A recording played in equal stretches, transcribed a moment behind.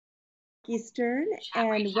Eastern,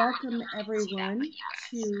 and welcome everyone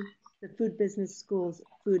to the Food Business School's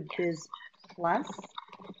FoodBiz Plus,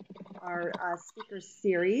 our speaker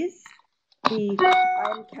series.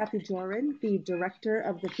 I'm Kathy Joran, the director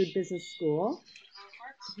of the Food Business School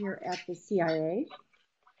here at the CIA.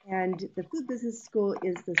 And the Food Business School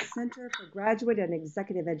is the Center for Graduate and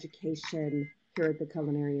Executive Education here at the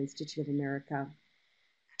Culinary Institute of America.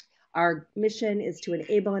 Our mission is to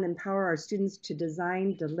enable and empower our students to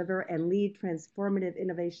design, deliver, and lead transformative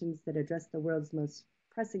innovations that address the world's most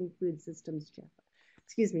pressing food systems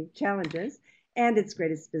challenges and its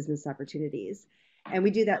greatest business opportunities. And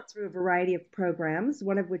we do that through a variety of programs,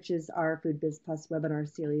 one of which is our FoodBiz Plus webinar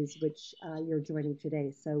series, which you're joining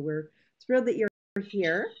today. So we're thrilled that you're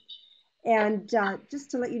here. And just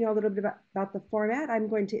to let you know a little bit about the format, I'm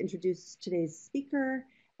going to introduce today's speaker.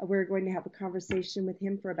 We're going to have a conversation with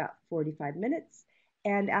him for about 45 minutes.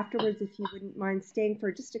 And afterwards, if you wouldn't mind staying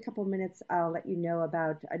for just a couple minutes, I'll let you know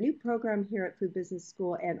about a new program here at Food Business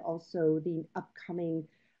School and also the upcoming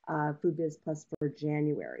FoodBiz Plus for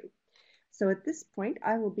January. So at this point,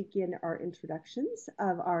 I will begin our introductions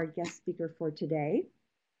of our guest speaker for today,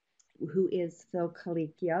 who is Phil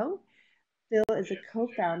Colicchio. Phil is a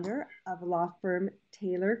co-founder of law firm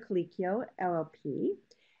Taylor Colicchio, LLP,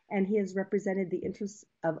 and he has represented the interests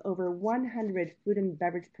of over 100 food and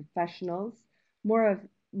beverage professionals, more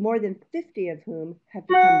than 50 of whom have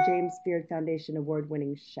become James Beard Foundation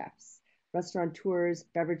award-winning chefs, restaurateurs,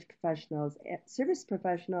 beverage professionals, service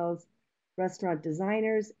professionals, restaurant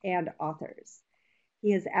designers, and authors.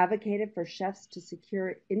 He has advocated for chefs to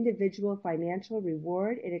secure individual financial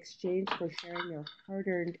reward in exchange for sharing their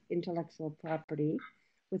hard-earned intellectual property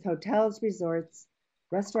with hotels, resorts,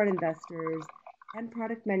 restaurant investors, and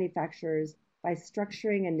product manufacturers by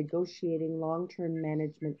structuring and negotiating long-term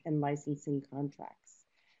management and licensing contracts.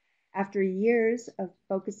 After years of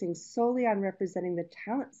focusing solely on representing the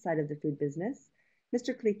talent side of the food business,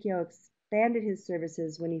 Mr. Colicchio expanded his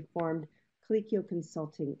services when he formed Colicchio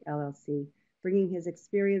Consulting, LLC, bringing his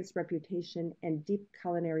experience, reputation, and deep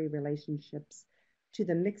culinary relationships to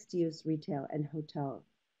the mixed-use retail and hotel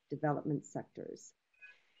development sectors.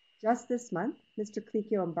 Just this month, Mr.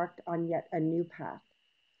 Colicchio embarked on yet a new path.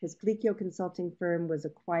 His Colicchio consulting firm was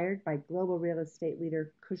acquired by global real estate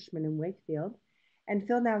leader Cushman & Wakefield, and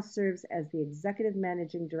Phil now serves as the executive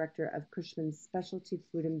managing director of Cushman's specialty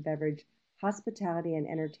food and beverage, hospitality, and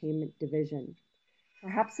entertainment division.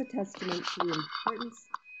 Perhaps a testament to the importance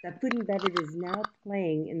that food and beverage is now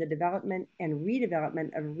playing in the development and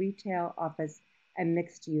redevelopment of retail, office, and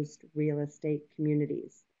mixed-use real estate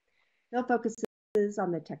communities. Phil focuses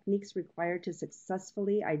on the techniques required to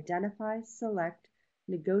successfully identify, select,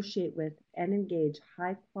 negotiate with, and engage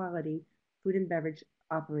high-quality food and beverage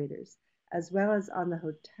operators, as well as on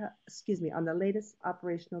the latest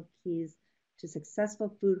operational keys to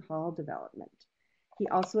successful food hall development. He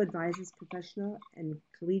also advises professional and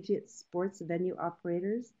collegiate sports venue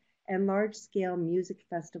operators and large-scale music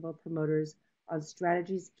festival promoters on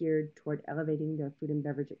strategies geared toward elevating their food and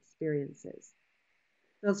beverage experiences.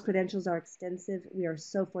 Phil's credentials are extensive. We are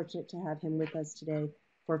so fortunate to have him with us today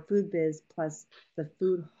for FoodBiz Plus the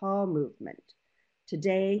Food Hall movement.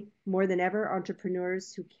 Today, more than ever,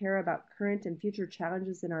 entrepreneurs who care about current and future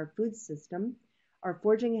challenges in our food system are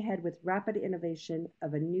forging ahead with rapid innovation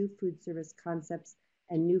of a new food service concepts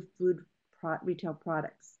and new food retail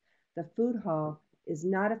products. The food hall is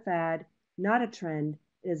not a fad, not a trend.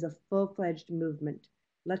 It is a full-fledged movement.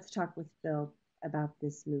 Let's talk with Phil about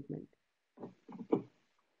this movement.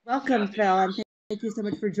 Welcome, Phil, and thank you so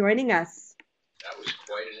much for joining us. That was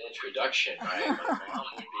quite an introduction. My mom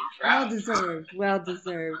would be proud. Well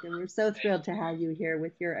deserved. And we're so thrilled to have you here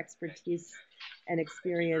with your expertise and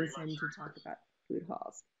experience and to talk about food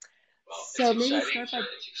halls. Well, so it's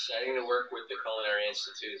exciting to work with the Culinary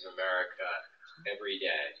Institute of America every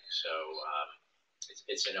day. So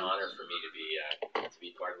it's an honor for me to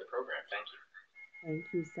be part of the program. Thank you. Thank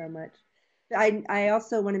you so much. I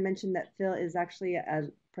also want to mention that Phil is actually a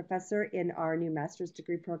professor in our new master's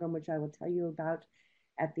degree program, which I will tell you about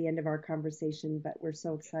at the end of our conversation. But we're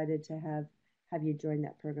so excited to have you join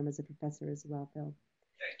that program as a professor as well, Phil.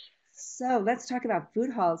 Thank you. So let's talk about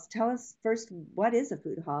food halls. Tell us first, what is a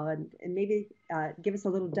food hall, and maybe give us a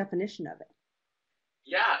little definition of it.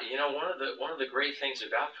 Yeah, one of the great things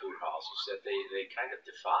about food halls is that they kind of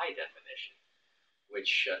defy definition,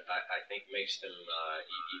 which I think makes them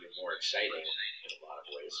even more exciting in a lot of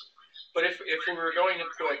ways. But if we were going to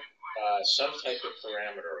put some type of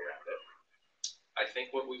parameter around it, I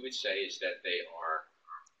think what we would say is that they are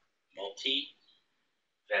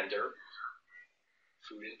multi-vendor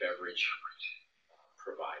food and beverage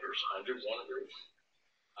providers under one roof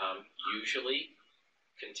usually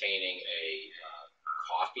containing a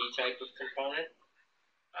coffee type of component,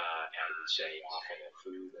 and we'd say often a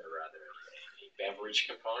food or rather a beverage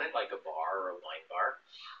component like a bar or a wine bar,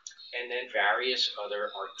 and then various other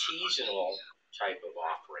artisanal type of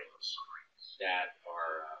offerings that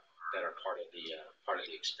are part of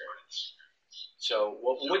the experience. So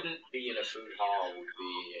what wouldn't be in a food hall would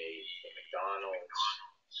be a McDonald's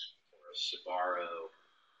or a Sbarro.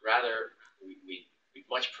 Rather, we'd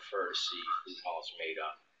much prefer to see food halls made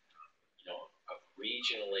up, of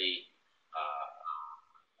regionally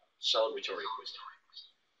celebratory cuisine.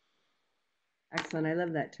 Excellent. I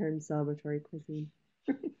love that term, celebratory cuisine,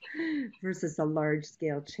 versus a large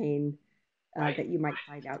scale chain Right. that you might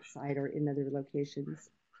find outside or in other locations.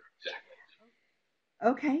 Exactly.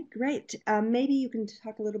 Okay, great. Maybe you can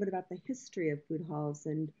talk a little bit about the history of food halls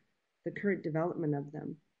and the current development of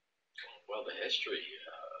them. Well, the history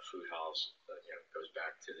of food halls goes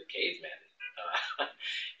back to the cavemen.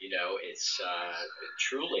 It's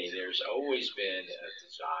truly there's always been a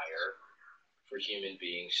desire for human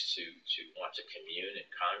beings to want to commune and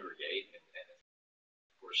congregate, and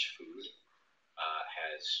of course, food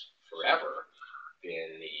has forever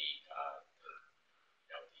been the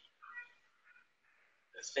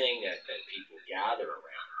thing that people gather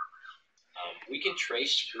around. We can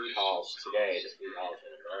trace food halls today, the food halls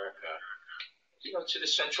in America, to the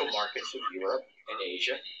central markets of Europe and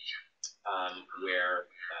Asia, where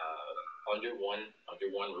under one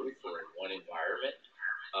roof or in one environment,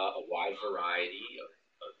 a wide variety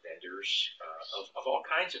of vendors of all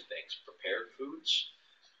kinds of things, prepared foods,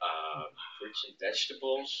 fruits and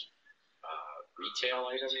vegetables, retail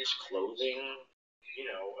items, clothing,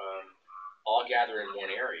 all gather in one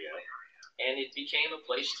area. And it became a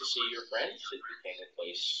place to see your friends. It became a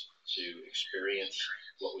place to experience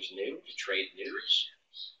what was new, to trade news.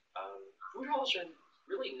 Food halls are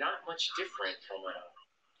really not much different from a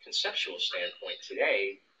conceptual standpoint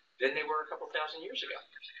today than they were a couple thousand years ago.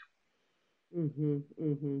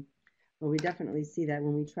 Well, we definitely see that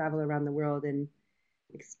when we travel around the world and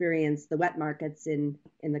experience the wet markets in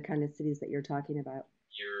the kind of cities that you're talking about.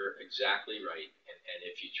 You're exactly right. And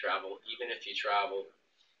if you travel, even if you travel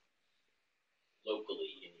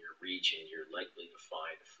locally in your region, you're likely to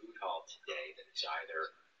find a food hall today that is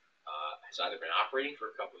has either been operating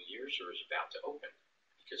for a couple of years or is about to open,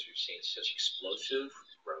 because we've seen such explosive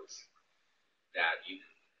growth that you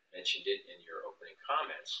mentioned it in your opening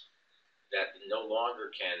comments, that no longer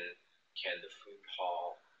can the food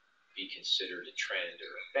hall be considered a trend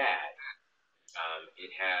or a fad.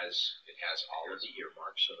 It has all of the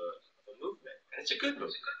earmarks of a movement, and it's a good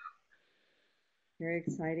movement. Very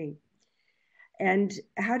exciting. And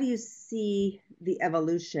how do you see the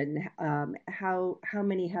evolution? How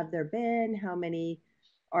many have there been? How many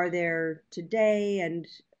are there today? And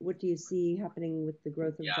what do you see happening with the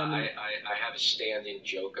growth of them? I have a standing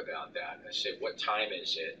joke about that. I say, what time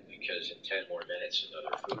is it? Because in 10 more minutes,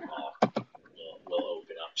 another food hall will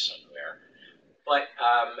open up somewhere. But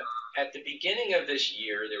at the beginning of this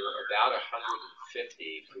year, there were about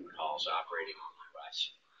 150 food halls operating in the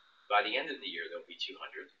U.S. By the end of the year, there'll be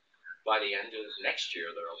 200. By the end of next year,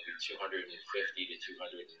 there will be 250 to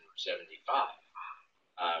 275.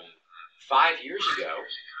 5 years ago,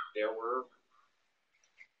 there were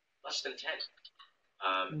less than 10.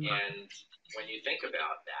 And when you think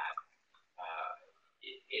about that,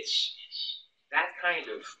 it's that kind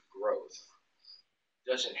of growth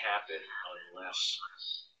doesn't happen unless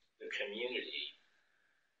the community,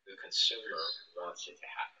 the consumer, wants it to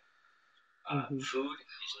happen. Food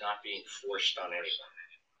is not being forced on anyone.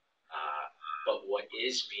 But what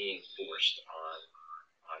is being forced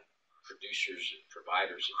on producers and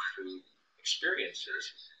providers of food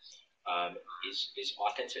experiences is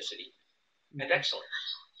authenticity and excellence.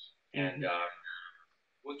 And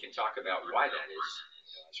we can talk about why that is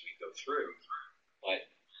as we go through. But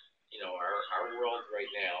our world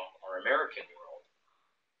right now, our American world,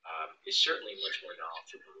 is certainly much more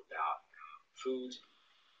knowledgeable about food,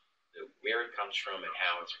 where it comes from, and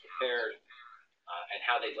how it's prepared, and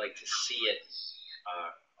how they'd like to see it,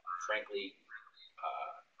 frankly,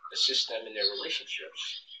 assist them in their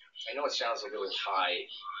relationships. I know it sounds a little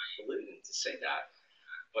highfalutin to say that,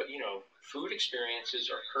 but food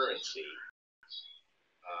experiences are currency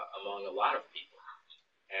among a lot of people,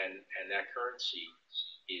 and that currency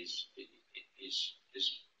is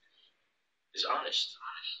honest.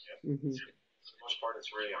 For the most part,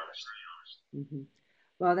 it's really honest.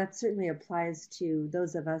 Well, that certainly applies to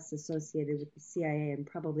those of us associated with the CIA and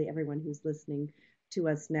probably everyone who's listening to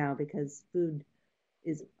us now, because food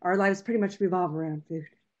is, our lives pretty much revolve around food.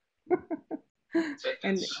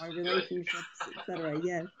 and That's our good. relationships, etc.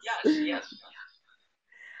 Yes. Yes, yes.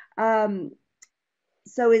 Um,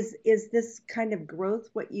 so is this kind of growth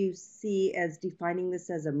what you see as defining this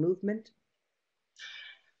as a movement?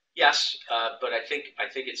 Yes, but I think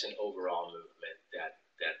it's an overall movement that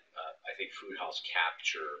I think food halls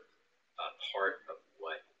capture part of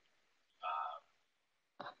what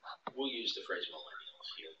we'll use the phrase millennials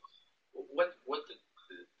here. What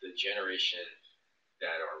the generation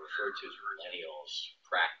that are referred to as millennials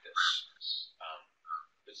practice. Um,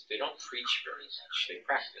 because they don't preach very much. They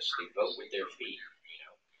practice. They vote with their feet, you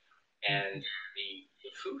know. And the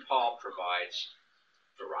food hall provides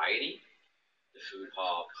variety. The food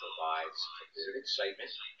hall provides a bit of excitement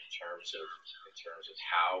in terms of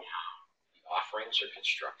how the offerings are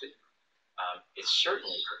constructed. It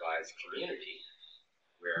certainly provides community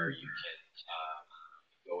where you can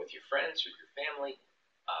go with your friends, with your family.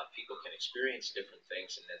 People can experience different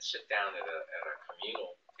things and then sit down at a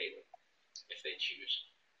communal table if they choose,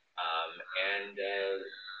 and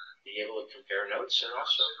be able to compare notes and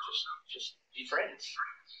also just be friends.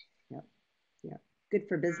 Yep. Yeah. Good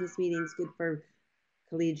for business meetings, good for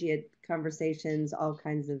collegiate conversations, all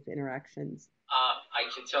kinds of interactions. I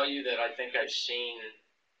can tell you that I think I've seen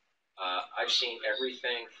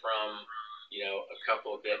everything from a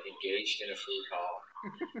couple get engaged in a food hall.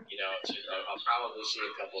 I'll probably see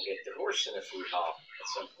a couple get divorced in a food hall at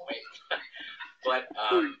some point. But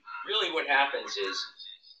really, what happens is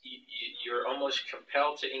you're almost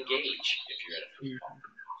compelled to engage if you're in a food hall,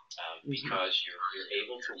 because you're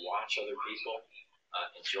able to watch other people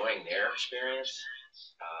enjoying their experience.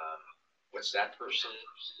 Um, what's that person?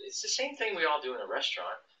 It's the same thing we all do in a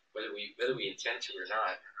restaurant, whether we intend to or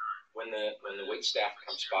not. When the wait staff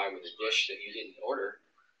comes by with a dish that you didn't order,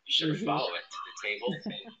 you sort of follow it to the table,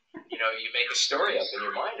 and you make a story up in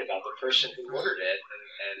your mind about the person who ordered it,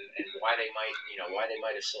 and why they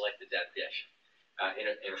might have selected that dish. In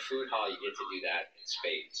a food hall, you get to do that in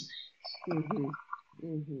spades. Mm-hmm.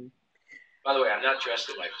 Mm-hmm. By the way, I'm not dressed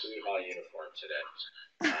in my food hall uniform today.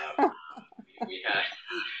 We had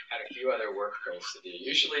a few other work things to do.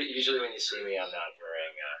 Usually when you see me, I'm not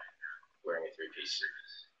wearing a three-piece suit.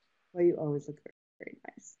 Well, you always look very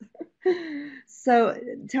nice. So,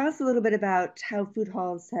 tell us a little bit about how food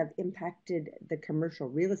halls have impacted the commercial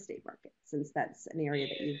real estate market, since that's an area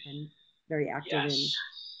that you've been very active in. Yes.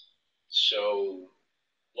 So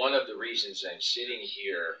one of the reasons I'm sitting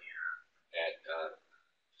here at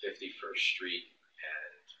 51st Street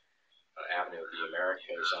and Avenue of the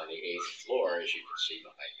Americas on the 8th floor, as you can see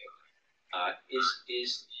behind me,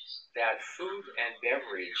 is that food and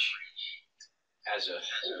beverage as a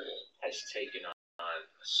whole has taken on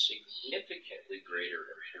a significantly greater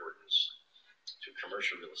importance to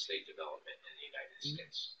commercial real estate development in the United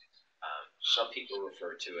States. Some people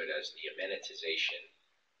refer to it as the amenitization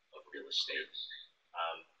of real estate,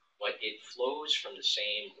 but it flows from the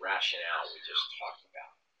same rationale we just talked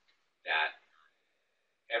about, that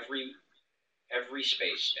every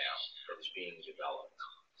space now that is being developed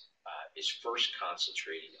is first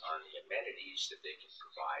concentrating on the amenities that they can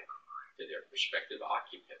provide to their prospective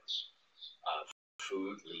occupants.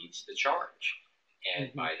 Food leads the charge,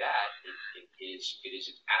 and by that, it is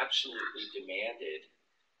absolutely demanded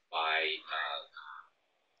by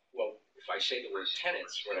if I say the word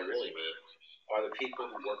tenants, what I really mean are the people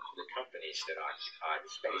who work for the companies that occupy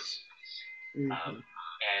the space.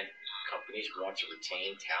 And companies want to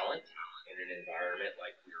retain talent in an environment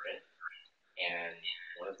like we're in. And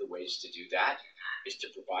one of the ways to do that is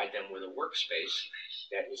to provide them with a workspace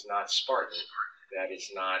that is not Spartan, that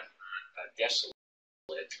is not desolate,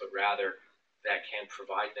 but rather that can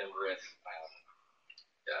provide them with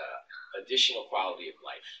additional quality of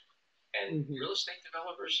life. And real estate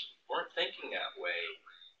developers weren't thinking that way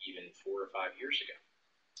even 4 or 5 years ago.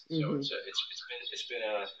 So it's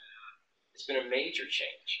been a major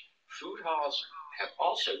change. Food halls have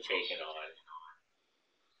also taken on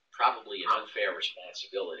probably an unfair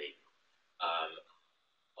responsibility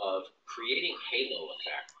of creating halo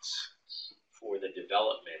effects for the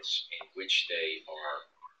developments in which they are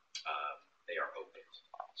opened.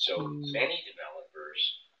 So many developers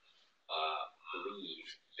believe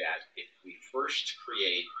that if we first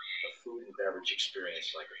create a food and beverage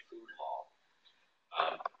experience like a food hall,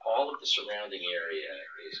 all of the surrounding area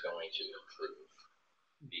is going to improve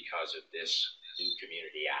because of this new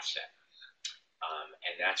community asset.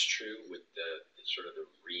 And that's true with the sort of the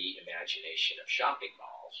reimagination of shopping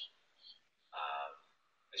malls.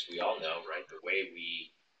 As we all know, right, the way we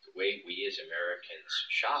as Americans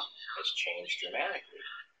shop has changed dramatically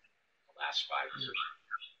in the last 5 years,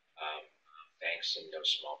 thanks in no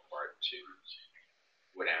small part to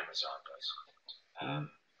what Amazon does.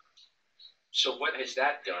 So what has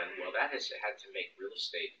that done? Well, that has had to make real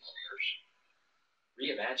estate owners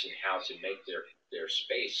reimagine how to make their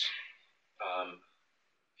space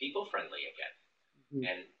people friendly again.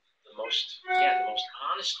 And the most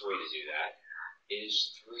honest way to do that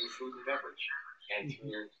is through food and beverage, and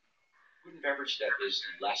through food and beverage that is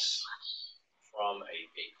less from a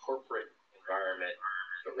corporate environment,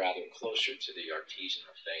 but rather closer to the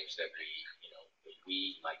artisanal things that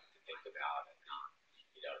we like to think about, and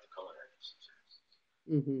the culinary institute.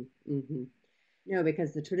 No,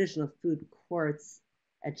 because the traditional food courts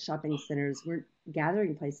at shopping centers weren't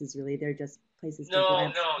gathering places really. They're just places to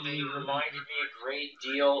grab. No, they reminded me a great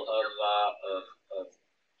deal of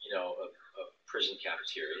prison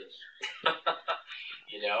cafeterias.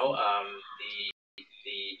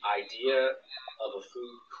 The idea of a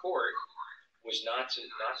food court was not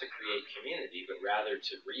to create community, but rather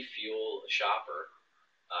to refuel a shopper,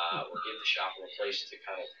 or give the shopper a place to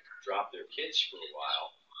kind of drop their kids for a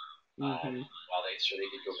while, so they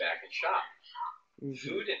could go back and shop.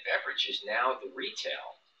 Food and beverage is now the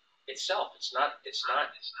retail itself. It's not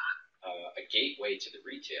a gateway to the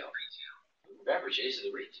retail. Food and beverage is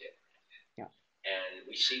the retail. Yeah. And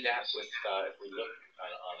we see that with if we look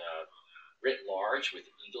on a writ large with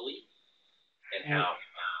Eataly, and how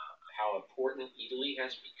important Eataly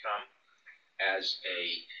has become as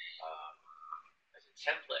a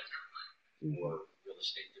template for real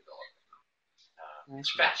estate development.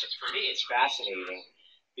 For me, it's fascinating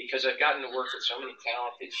because I've gotten to work with so many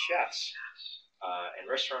talented chefs and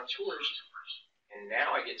restaurateurs, and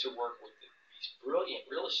now I get to work with these brilliant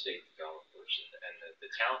real estate developers and the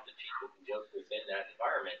talented people who work within that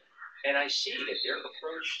environment, and I see that their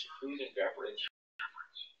approach to food and beverage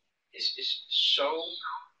is so,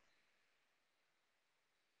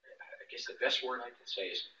 I guess the best word I can say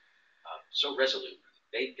is so resolute.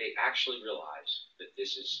 They actually realize that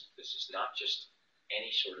this is not just any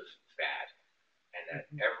sort of fad, and that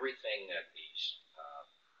everything that these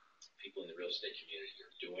people in the real estate community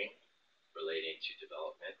are doing relating to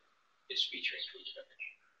development is featuring food and beverage.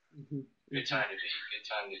 Good time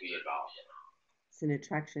to be involved in it. It's an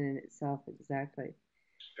attraction in itself, exactly.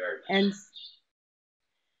 Very much. And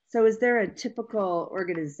so is there a typical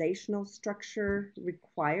organizational structure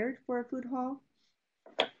required for a food hall?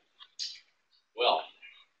 Well,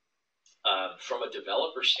 from a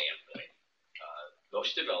developer standpoint,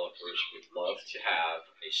 most developers would love to have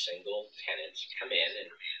a single tenant come in and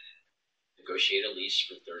negotiate a lease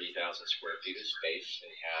for 30,000 square feet of space,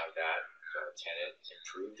 and have that tenant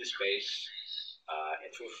improve the space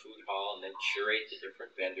into a food hall, and then curate the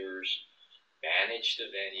different vendors, manage the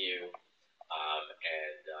venue,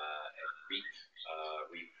 and reap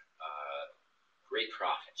great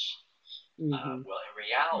profits. Well, in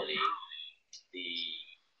reality,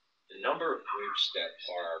 the number of groups that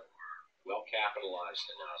are well capitalized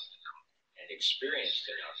enough and experienced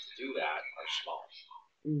enough to do that are small.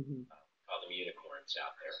 Call them unicorns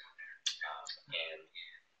out there. And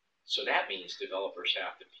so that means developers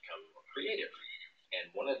have to become more creative. And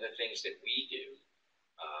one of the things that we do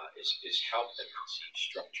is help them conceive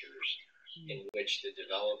structures in which the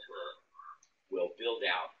developer will build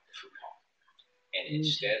out the food hall. And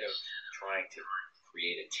instead of trying to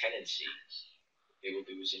create a tenancy, what they will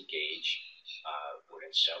do is engage what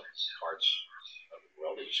in some parts of the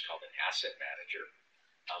world is called an asset manager.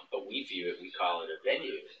 But we call it a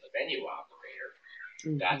venue operator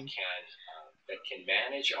that can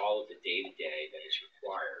manage all of the day-to-day that is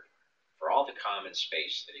required for all the common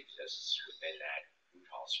space that exists within that food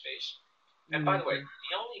hall space. And by the way,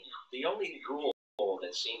 the only rule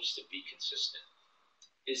that seems to be consistent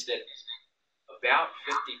is that about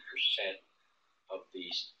 50% of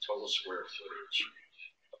the total square footage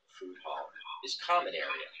of a food hall is common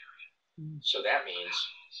area. So that means,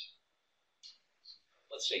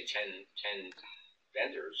 let's say 10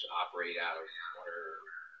 vendors operate out of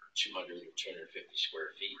 200 or 250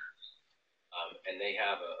 square feet, and they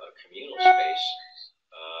have a communal space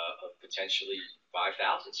of potentially 5,000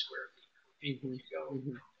 square feet where people can go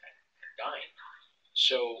and dine.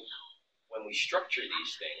 So when we structure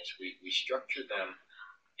these things, we structure them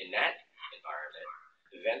in that environment.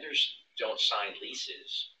 The vendors don't sign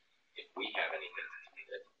leases if we have anything to do with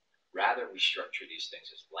it. Rather, we structure these things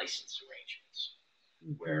as license arrangements,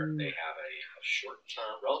 where they have a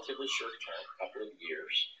short-term, relatively short-term, couple of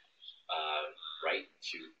years, right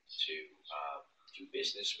to do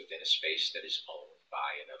business within a space that is owned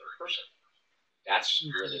by another person. That's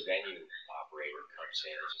where the venue operator comes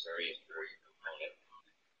in as a very important component.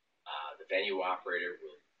 The venue operator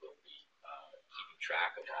will be keeping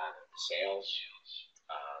track of all of the sales.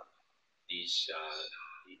 these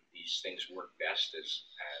things work best as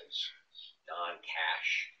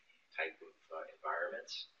non-cash type of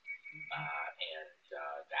environments, and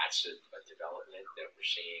that's a development that we're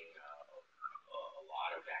seeing a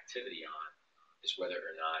lot of activity on, is whether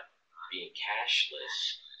or not being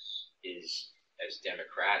cashless is as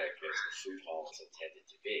democratic as the food hall is intended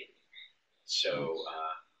to be. So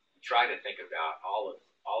we try to think about all of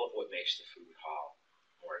what makes the food hall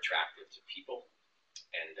more attractive to people,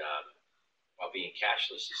 and while being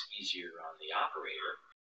cashless is easier on the operator,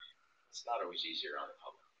 it's not always easier on the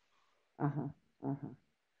public.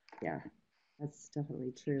 Yeah, that's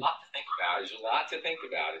definitely true. A lot to think about. There's a lot to think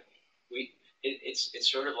about. It's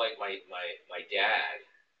sort of like my dad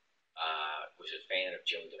was a fan of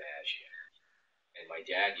Joe DiMaggio. And my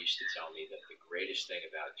dad used to tell me that the greatest thing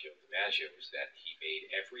about Joe DiMaggio was that he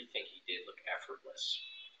made everything he did look effortless.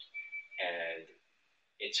 And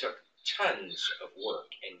it took tons of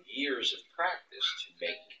work and years of practice to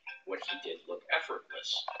make what he did look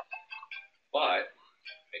effortless. But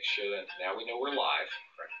make sure that now we know we're live.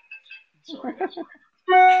 Right? Sorry.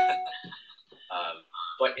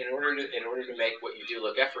 But in order to make what you do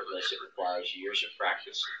look effortless, it requires years of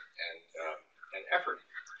practice and effort.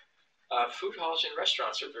 Food halls and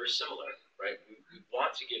restaurants are very similar, right? We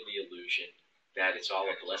want to give the illusion that it's all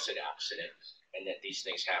a blessed accident and that these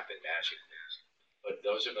things happen magically. But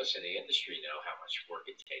those of us in the industry know how much work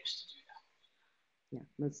it takes to do that. Yeah,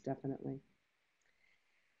 most definitely.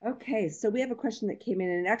 Okay, so we have a question that came in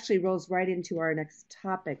and it actually rolls right into our next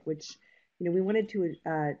topic, which, we wanted to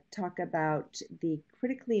talk about the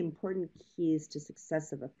critically important keys to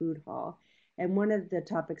success of a food hall. And one of the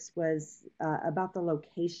topics was about the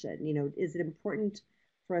location. Is it important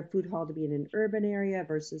for a food hall to be in an urban area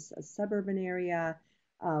versus a suburban area?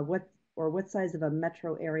 What size of a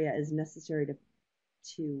metro area is necessary to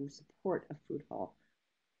support a food hall?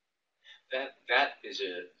 That is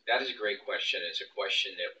a great question. It's a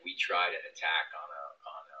question that we try to attack on a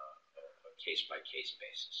case by case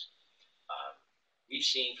basis. We've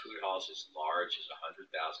seen food halls as large as 100,000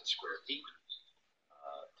 square feet.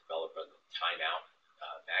 Developed by the Time Out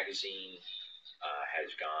magazine has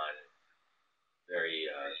gone very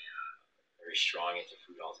strong into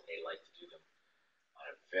food halls, and they like to do them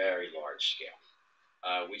on a very large scale.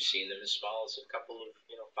 We've seen them as small as a couple of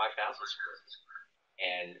 5,000 square feet,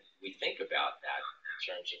 and we think about that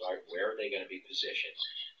in terms of where are they going to be positioned.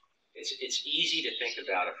 It's easy to think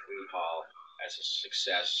about a food hall as a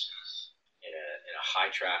success in a high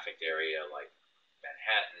trafficked area like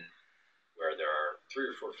Manhattan, where there are 3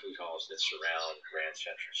 or 4 food halls that surround Grand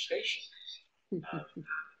Central Station.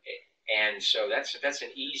 And so that's an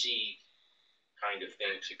easy kind of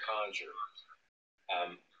thing to conjure.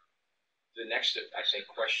 The next, I think,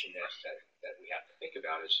 question that we have to think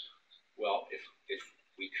about is, well, if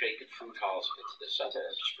we take food halls into the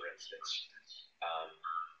suburbs, for instance,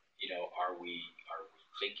 are we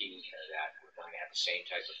thinking that we're going to have the same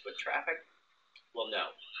type of foot traffic? Well,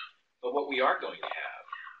 no. But what we are going to have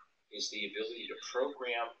is the ability to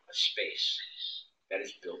program a space that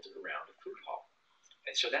is built around a food hall.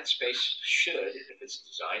 And so that space should, if it's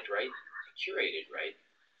designed right, curated right,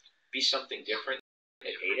 be something different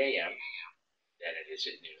at 8 a.m. than it is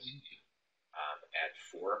at noon. At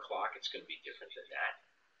 4 o'clock, it's going to be different than that.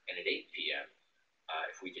 And at 8 p.m.,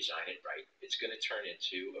 if we design it right, it's going to turn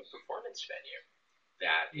into a performance venue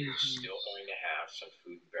that is still going to have some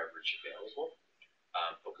food and beverage available,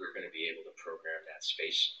 but we're going to be able to program that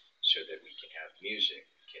space so that we can have music,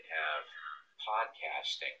 we can have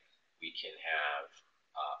podcasting, we can have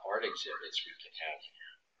art exhibits, we can have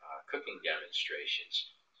cooking demonstrations,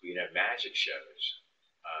 we can have magic shows.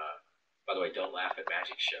 By the way, don't laugh at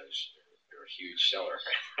magic shows. They're a huge seller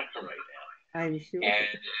right now. I'm sure.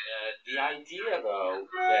 And the idea, though,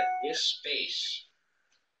 that this space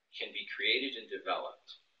can be created and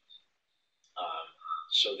developed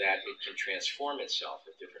so that it can transform itself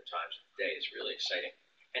at different times of the day is really exciting.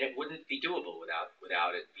 And it wouldn't be doable without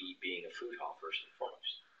it being a food hall first and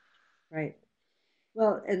foremost. Right.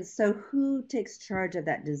 Well, and so who takes charge of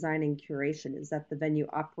that design and curation? Is that the venue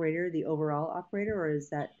operator, the overall operator, or is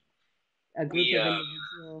that a group of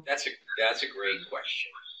individuals? That's a great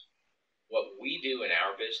question. What we do in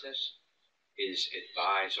our business is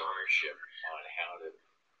advise ownership on how to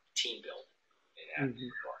team build in that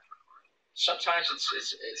regard. Sometimes it's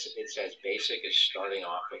as basic as starting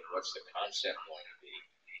off with what's the concept going to be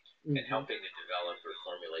and helping the developer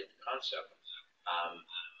formulate the concept.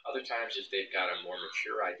 Other times, if they've got a more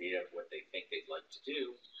mature idea of what they think they'd like to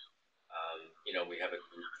do, we have a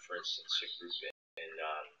group, for instance, in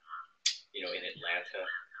Atlanta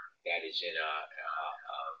that is in a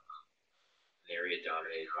area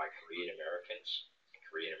dominated by Korean Americans and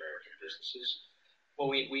Korean American businesses. Well,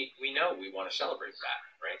 we know we want to celebrate that,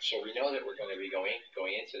 right? So we know that we're going to be going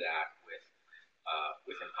into that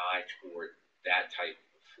with an eye toward that type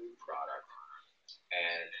of food product,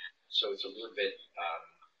 and so it's a little bit.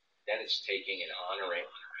 Then it's taking and honoring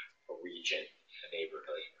a region, a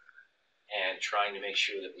neighborhood, and trying to make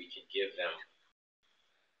sure that we can give them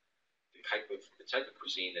the type of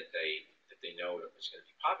cuisine that they know that is going to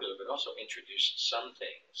be popular, but also introduce some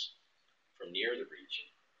things from near the region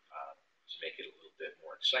to make it a little bit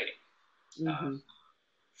more exciting.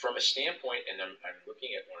 From a standpoint, and I'm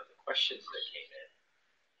looking at one of the questions that came in,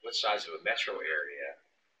 what size of a metro area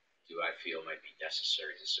do I feel might be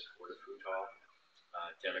necessary to support a food hall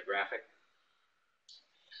demographic?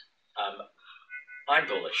 I'm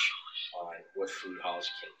bullish on what food halls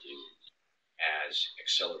can do as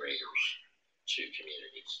accelerators to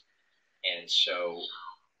communities. And so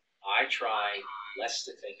I try less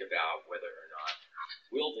to think about whether or not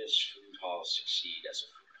will this food hall succeed as a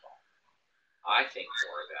food hall. I think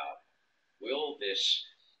more about will this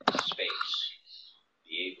space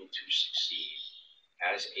be able to succeed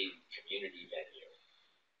as a community venue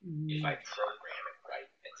if I program it right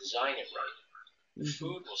and design it right. The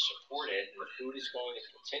food will support it, and the food is going to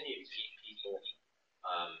continue to keep people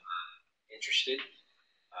interested,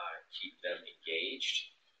 keep them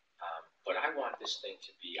engaged. But I want this thing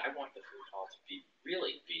to be, I want the food hall to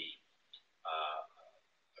really be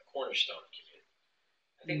a cornerstone of community.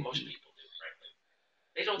 I think most people do, frankly.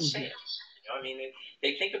 They don't say it. You know, I mean,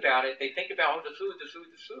 they think about it. They think about the food,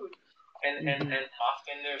 and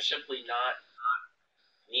often they're simply not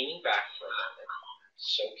leaning back for a moment,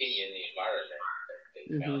 soaking in the environment that they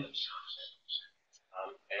found themselves in,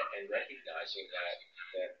 and recognizing that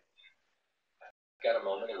I've got a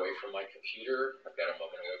moment away from my computer, I've got a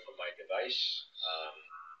moment away from my device.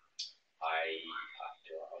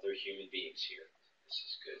 There are other human beings here. This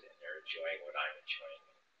is good, and they're enjoying what I'm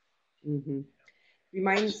enjoying.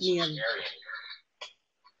 Reminds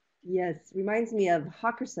me of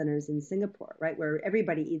hawker centers in Singapore, right, where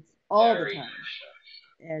everybody eats all the time.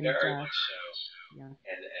 And, very much so. Yeah.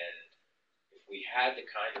 And if we had the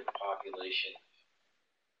kind of population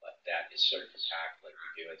that is sort of packed like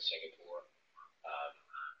we do in Singapore,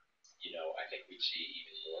 I think we'd see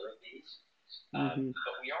even more of these. But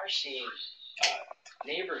we are seeing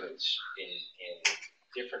neighborhoods in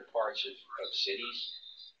different parts of cities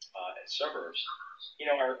and suburbs.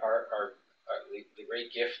 The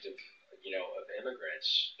great gift of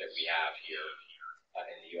immigrants that we have here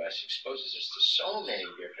in the U.S. exposes us to so many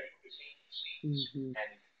different cuisines,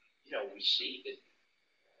 and we see that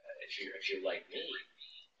if you're like me,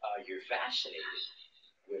 you're fascinated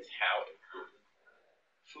with how important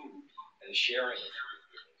food and the sharing of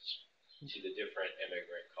food is to the different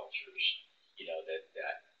immigrant cultures. I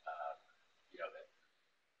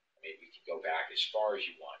mean, we can go back as far as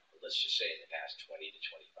you want, but let's just say in the past 20 to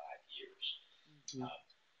 25 years.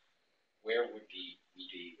 Where would we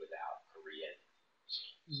be without Korean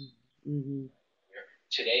cuisine?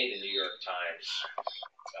 Today, the New York Times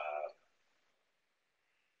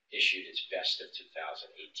issued its best of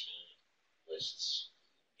 2018 lists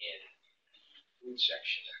in the food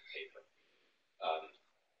section of the paper.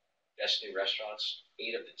 Best new restaurants,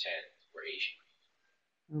 8 of the 10 were Asian.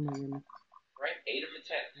 Oh my goodness. Right? 8 of the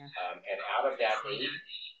 10. Yeah. And out of that 8,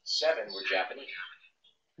 7 were Japanese.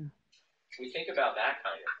 If we think about that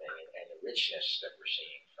kind of thing and the richness that we're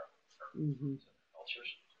seeing from cultures,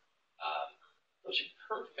 those are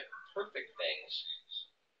perfect things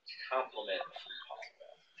to complement the food hall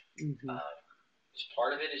with. Because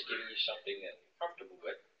part of it is giving you something that you're comfortable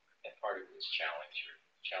with, and part of it is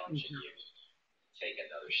challenging you to take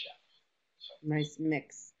another step. So. Nice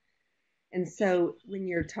mix. And so when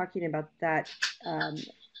you're talking about that,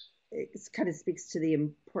 it kind of speaks to the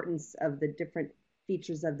importance of the different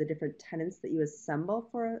features of the different tenants that you assemble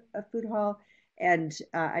for a food hall. And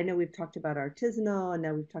I know we've talked about artisanal, and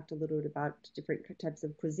now we've talked a little bit about different types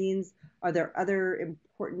of cuisines. Are there other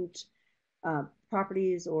important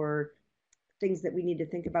properties or things that we need to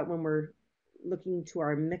think about when we're looking to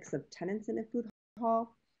our mix of tenants in a food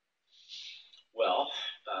hall? Well,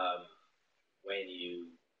 when you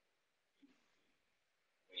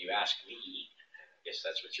ask me, I guess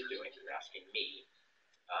that's what you're doing. You're asking me.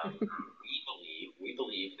 We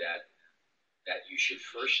believe that you should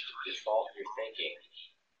first default your thinking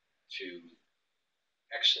to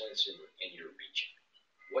excellence in your region.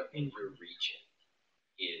 What in your region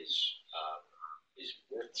is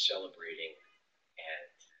worth celebrating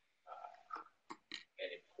and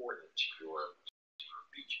important to your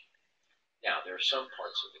region. Now, there are some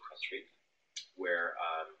parts of the country where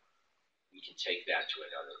we can take that to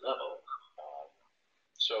another level.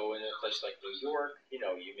 So in a place like New York, you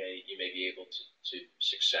may be able to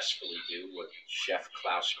successfully do what Chef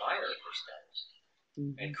Klaus Meyer has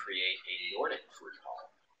done and create a Nordic food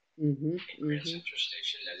hall in Grand Central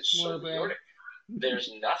Station that is so Nordic.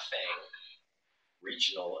 There's nothing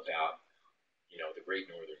regional about the Great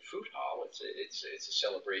Northern Food Hall. It's a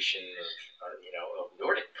celebration of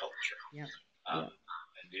Nordic culture. Yeah. A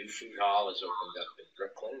new food hall has opened up in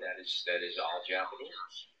Brooklyn. That is all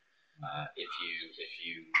Japanese. If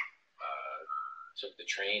you took the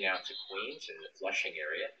train out to Queens in the Flushing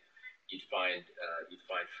area, you'd find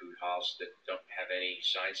food halls that don't have any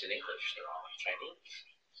signs in English. They're all in Chinese.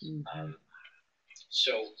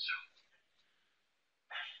 So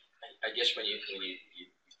I guess when you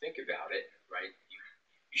think about it, right,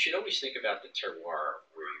 you should always think about the terroir of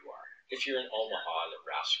where you are. If you're in Omaha,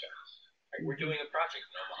 Nebraska, right, we're doing a project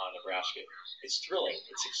in Omaha, Nebraska. It's thrilling.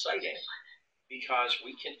 It's exciting because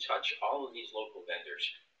we can touch all of these local vendors,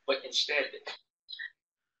 but instead,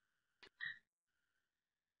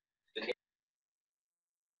 the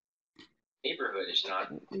neighborhood is not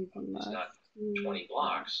 20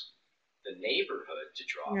 blocks. The neighborhood to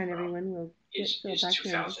draw from is 2,000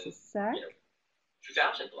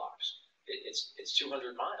 blocks. It's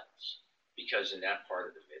 200 miles because in that part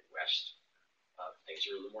of the Midwest, things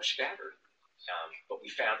are a little more scattered. But we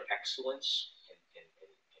found excellence in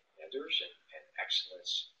vendors and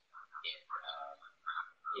excellence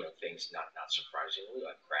in things not surprisingly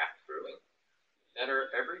like craft brewing that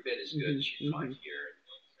are every bit as good as you find here in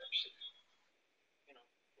New York City.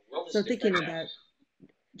 So thinking about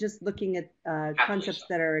just looking at concepts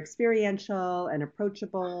that are experiential and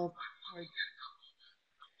approachable.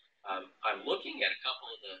 I'm looking at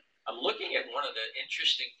I'm looking at one of the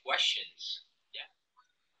interesting questions. Yeah.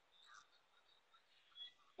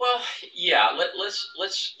 Well, yeah.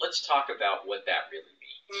 Let's talk about what that really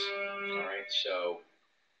means. All right. So,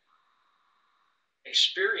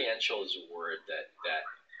 experiential is a word that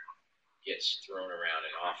gets thrown around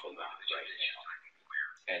an awful lot right now.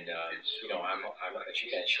 And I'm as you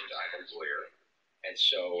mentioned, I'm a lawyer, and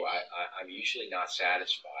so I'm usually not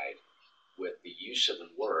satisfied with the use of the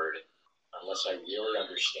word unless I really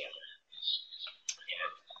understand it.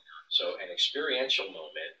 And so an experiential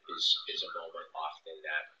moment is a moment often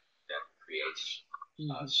that creates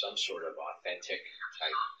some sort of authentic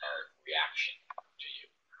type of reaction to you.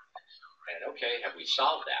 And okay, have we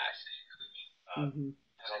solved that? I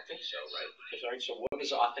don't think so, right? Because all right, so what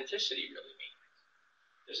does authenticity really mean?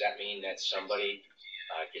 Does that mean that somebody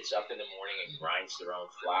gets up in the morning and grinds their own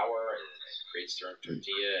flour and creates their own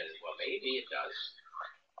tortilla? And well, maybe it does.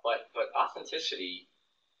 But authenticity,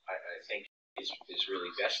 I think, is really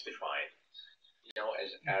best defined,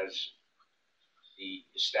 as the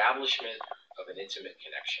establishment of an intimate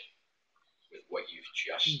connection with what you've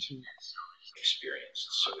just experienced.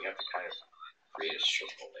 So we have to kind of create a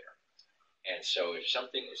circle there. And so if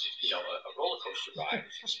something is, a roller coaster ride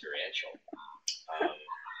is experiential.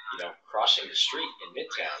 Crossing the street in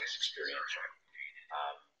Midtown is experiential.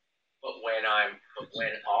 But when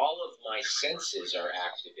all of my senses are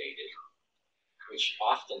activated, which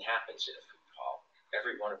often happens in a food hall,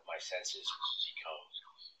 every one of my senses becomes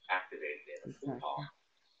activated in a food hall.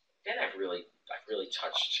 Then I've really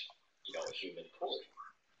touched, a human chord.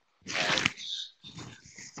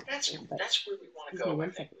 And that's where we want to go,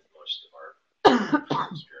 I think, with most of our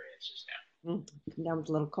experiences now. Now it's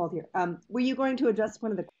a little cold here. Were you going to address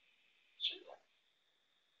one of the? Certainly.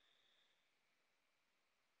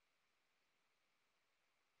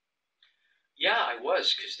 Yeah, I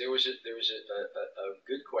was, because there was a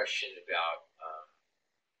good question about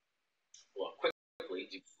quickly,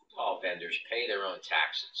 do food hall vendors pay their own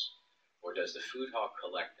taxes, or does the food hall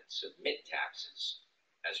collect and submit taxes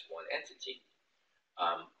as one entity?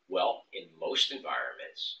 Well, in most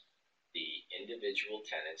environments, the individual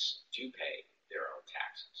tenants do pay their own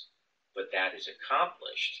taxes, but that is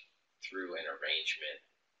accomplished through an arrangement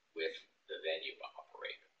with the venue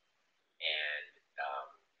operator. And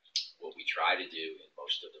what we try to do in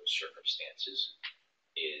most of those circumstances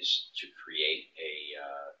is to create a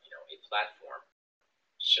platform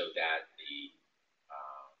so that the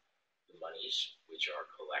monies which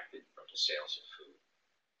are collected from the sales of food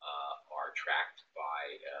are tracked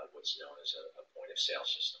by what's known as a point of sale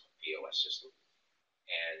system, a POS system,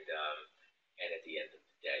 and at the end of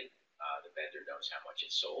the day, the vendor knows how much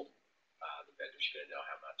it's sold. The vendor's going to know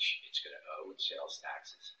how much it's going to owe in sales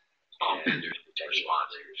taxes. And the venue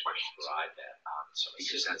operator is going to provide them some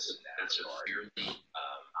assistance in that regard.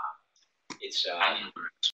 It's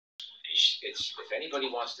if anybody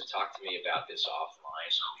wants to talk to me about this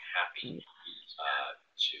offline, I'm happy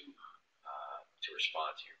to to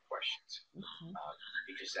respond to your questions, Okay.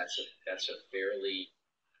 because that's a fairly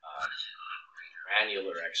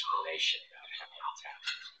granular explanation about how it's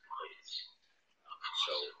happening.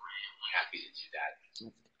 So happy to do that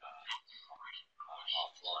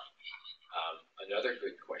offline. Another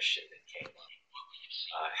good question that came up: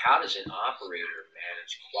 how does an operator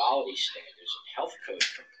manage quality standards and health code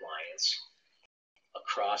compliance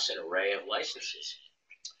across an array of licenses?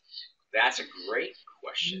 That's a great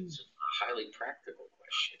question. It's a highly practical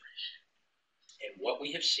question. And what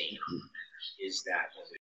we have seen is that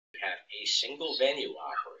when we have a single venue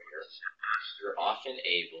operator, you're often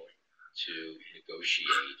able to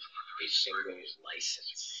negotiate a single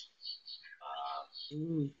license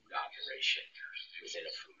operation within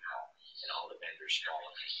a food hall, and all the vendors fall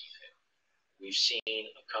underneath it. We've seen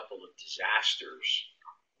a couple of disasters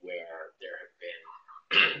where there have been,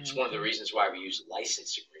 it's one of the reasons why we use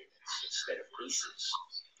license agreements instead of leases,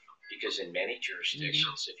 because in many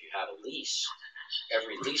jurisdictions, if you have a lease,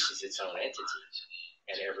 every lease is its own entity,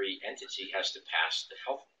 and every entity has to pass the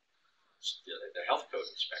health code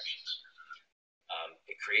inspections.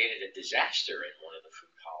 It created a disaster in one of the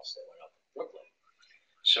food halls that went up in Brooklyn.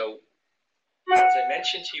 So, as I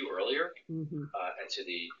mentioned to you earlier, and to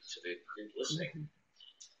the group listening,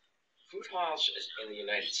 food halls in the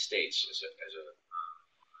United States as a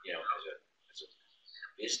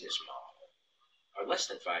business model are less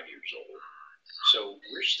than 5 years old. So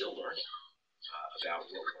we're still learning about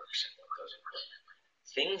what works and what doesn't work.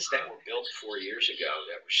 Things that were built 4 years ago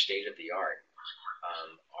that were state of the art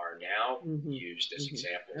are now used as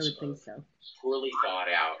examples of poorly thought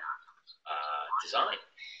out design.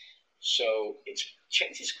 So it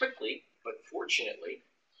changes quickly, but fortunately,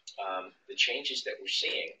 the changes that we're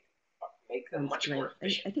seeing make them much more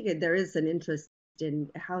efficient. I think there is an interest in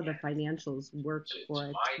how the financials work for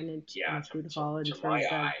a tenant in a food hall in terms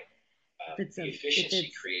of if it's a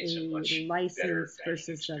license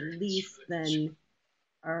versus a lease, then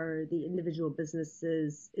are the individual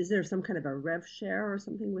businesses, is there some kind of a rev share or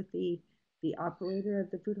something with the operator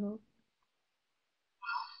of the food hall?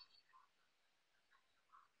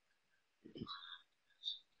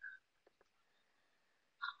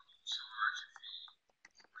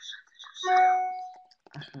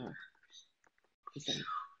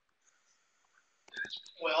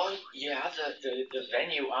 Well, yeah, the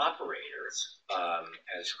venue operator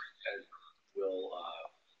will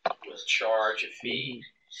charge a fee,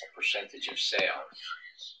 a percentage of sales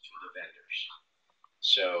to the vendors.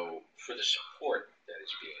 So for the support that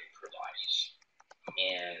is being provided,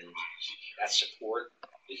 and that support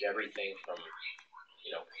is everything from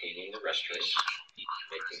cleaning the restrooms,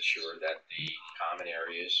 making sure that the common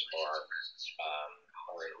areas are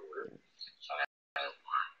in order,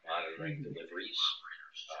 monitoring deliveries,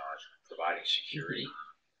 providing security,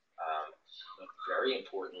 but very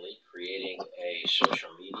importantly, creating a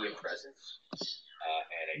social media presence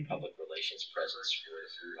and a public relations presence for the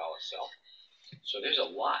food hall itself. So there's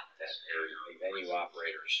a lot that a venue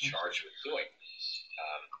operator is charged with doing.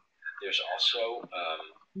 There's also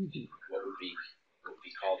what would be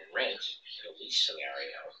called rent in a lease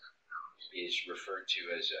scenario is referred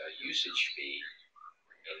to as a usage fee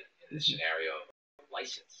in the scenario of a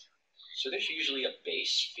license. So there's usually a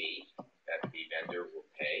base fee that the vendor will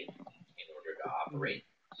pay in order to operate,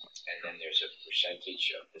 and then there's a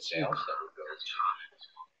percentage of the sales that will go to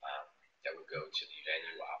the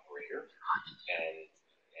venue operator, and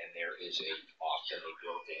there is often a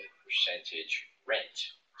built-in percentage rent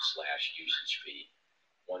 / usage fee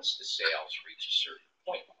once the sales reach a certain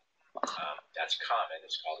point. That's common.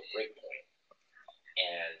 It's called a break point.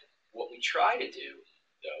 And what we try to do,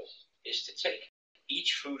 though, is to take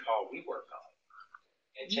each food hall we work on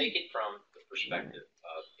and take it from the perspective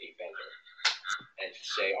of a vendor and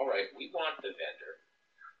say, all right, we want the vendor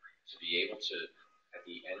to be able to, at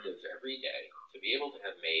the end of every day, to be able to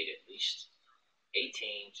have made at least 18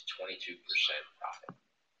 to 22% profit.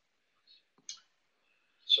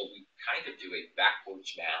 So we kind of do a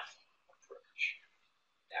backwards math approach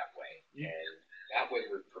that way, and that way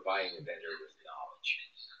we're providing the vendor with knowledge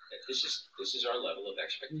that this is our level of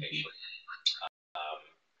expectation.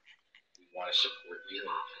 We want to support you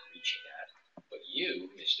in reaching that, but you,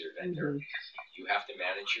 Mr. Vendor, you have to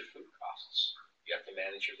manage your food costs. You have to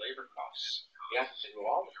manage your labor costs. You have to do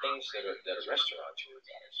all the things that a restaurateur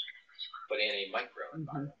does, but in a micro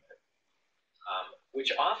environment,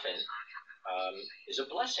 which often is a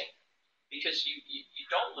blessing, because you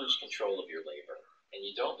don't lose control of your labor and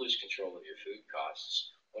you don't lose control of your food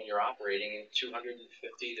costs when you're operating in 250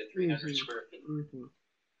 to 300 square feet.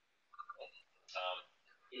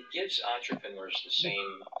 It gives entrepreneurs the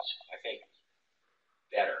same, I think,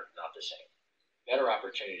 better, not the same, better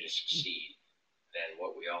opportunity to succeed than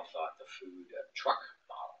what we all thought the food truck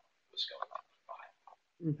model was going to provide.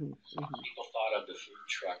 People thought of the food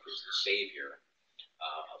truck as the savior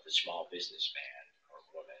of the small businessman or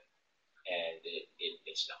woman, and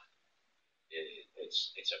it's not.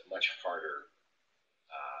 It's a much harder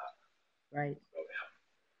right. road out.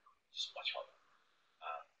 It's much harder.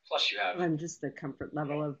 Plus, you have just the comfort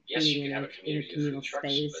level of yes, being in a communal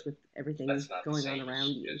space with everything going on around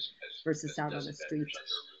you versus out on the street.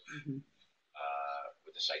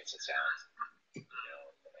 With the sights and sounds, and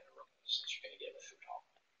aromas that you're going to get in a food hall.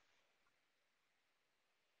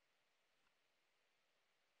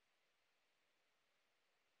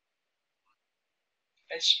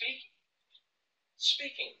 And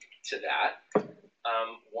speaking to that,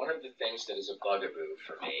 one of the things that is a bugaboo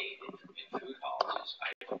for me in food halls is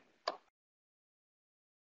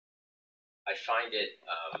I find it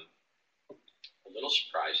a little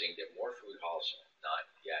surprising that more food halls have not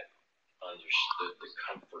yet understood the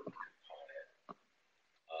comfort component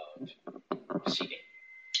of seating.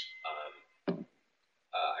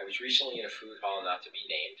 I was recently in a food hall, not to be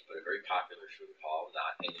named, but a very popular food hall,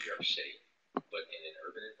 not in New York City, but in an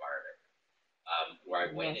urban environment, where I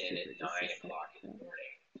went in at 9 o'clock in the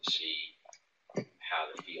morning to see how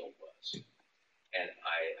the field was. And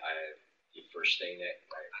the first thing that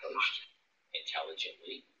I approached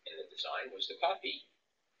intelligently in the design was the coffee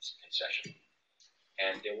concession.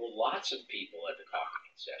 And there were lots of people at the coffee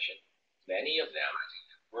concession. Many of them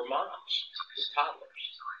were moms with toddlers.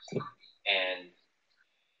 And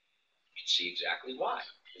you can see exactly why.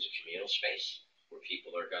 There's a communal space where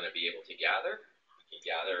people are going to be able to gather. We can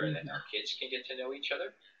gather and then our kids can get to know each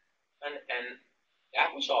other. And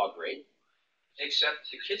that was all great,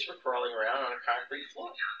 except the kids were crawling around on a concrete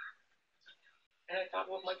floor. And I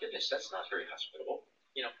thought, well, my goodness, that's not very hospitable.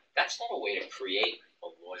 That's not a way to create a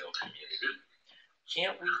loyal community.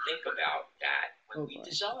 Can't we think about that when we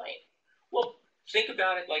design? Well, think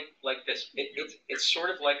about it like this. It's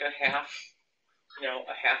sort of like a half-cooked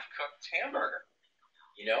hamburger.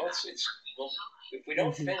 Well, if we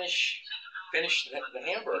don't finish the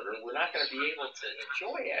hamburger, we're not going to be able to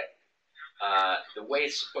enjoy it the way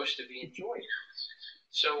it's supposed to be enjoyed.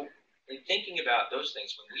 So, in thinking about those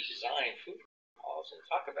things, when we design food halls and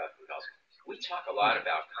talk about food halls, we talk a lot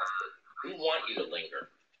about comfort. We want you to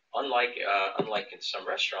linger. Unlike in some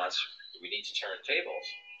restaurants, we need to turn tables.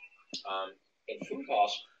 In food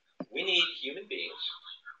halls, we need human beings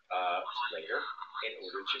to linger in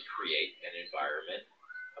order to create an environment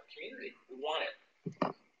of community. We want it.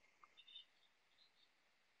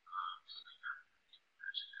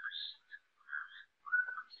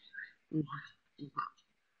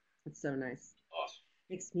 That's so nice. Awesome.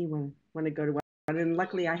 Makes me want to go to one, and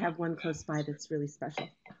luckily I have one close by that's really special.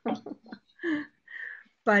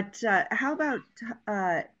 But how about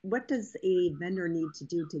what does a vendor need to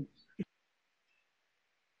do to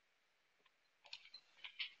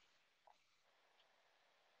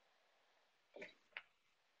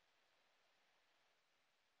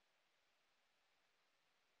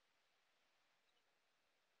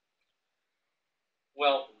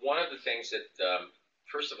Well, one of the things that,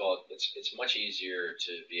 first of all, it's much easier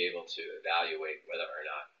to be able to evaluate whether or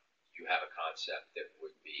not you have a concept that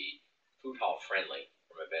would be food hall friendly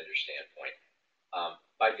from a vendor standpoint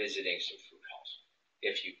by visiting some food halls.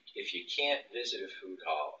 If you can't visit a food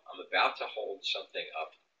hall, I'm about to hold something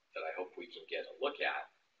up that I hope we can get a look at,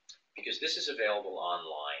 because this is available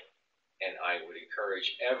online, and I would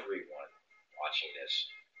encourage everyone watching this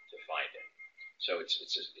to find it. So it's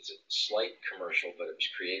a slight commercial, but it was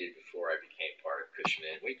created before I became part of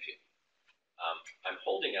Cushman & Wakefield. I'm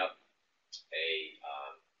holding up a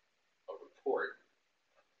report,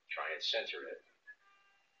 try and center it,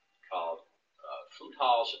 called Food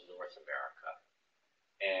Halls of North America.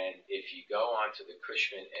 And if you go onto the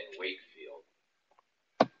Cushman & Wakefield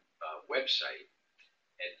website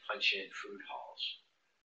and punch in food halls,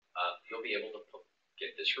 you'll be able to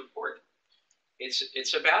get this report.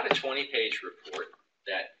 It's about a 20-page report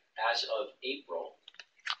that, as of April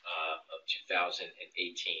of 2018,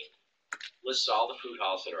 lists all the food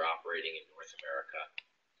halls that are operating in North America.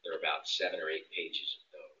 There are about 7 or 8 pages of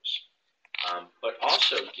those, but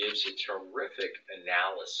also gives a terrific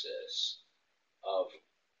analysis of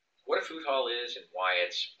what a food hall is and why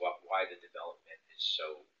the development is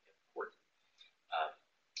so important.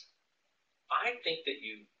 I think that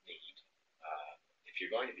you need, if you're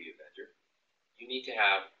going to be a vendor, you need to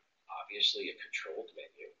have, obviously, a controlled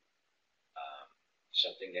menu,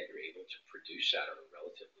 something that you're able to produce out of a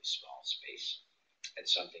relatively small space, and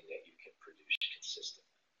something that you can produce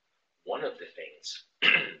consistently. One of the things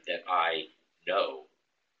that I know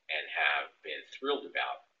and have been thrilled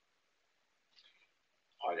about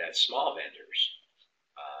are that small vendors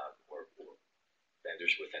or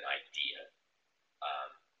vendors with an idea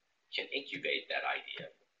can incubate that idea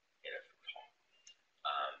in a food hall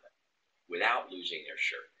without losing their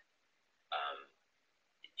shirt.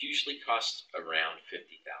 It usually costs around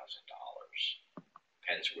 $50,000.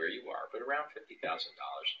 Depends where you are, but around $50,000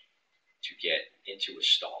 to get into a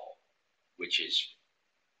stall, which is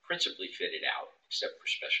principally fitted out, except for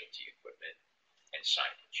specialty equipment and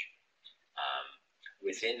signage.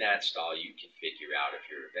 Within that stall, you can figure out, if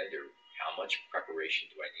you're a vendor, how much preparation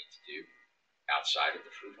do I need to do outside of the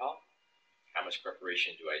food hall? How much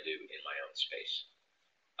preparation do I do in my own space?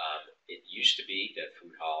 It used to be that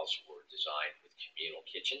food halls were designed with communal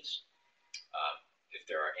kitchens. If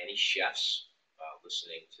there are any chefs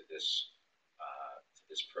listening to this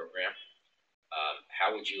program, how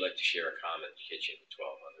would you like to share a common kitchen with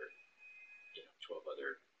 12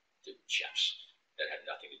 other chefs that have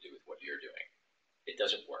nothing to do with what you're doing? It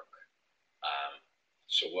doesn't work.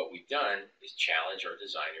 So what we've done is challenge our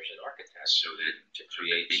designers and architects to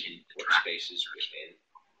create some workspaces within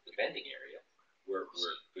the vending area where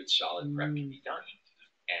good solid prep can be done.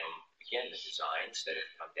 And again, the designs that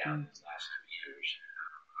have come down in the last 2 years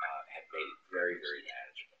have made it very, very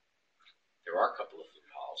manageable. There are a couple of food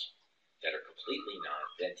halls that are completely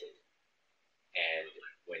non-vented, and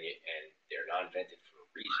they're non-vented for a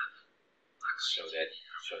reason, so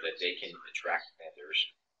that they can attract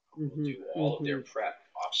vendors who will do all of their prep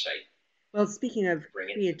offsite. Well, speaking of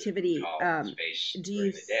creativity, do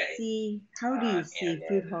you see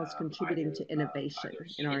food halls contributing to innovation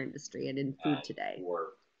in our industry and in food today?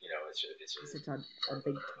 Or it's a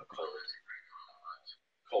big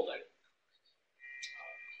cold item.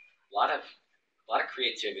 A lot of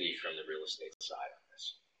creativity from the real estate side on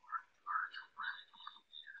this.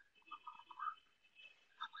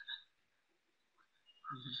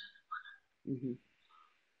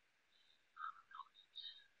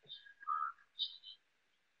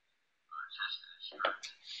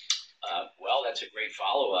 Well, that's a great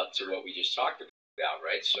follow-up to what we just talked about,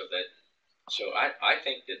 right? So I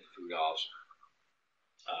think that food halls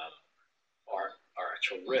are a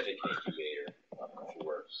terrific incubator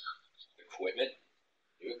for equipment,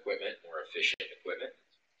 new equipment, more efficient equipment,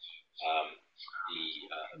 the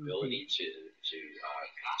ability to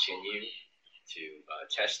continue to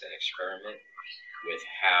test and experiment with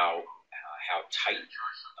how tight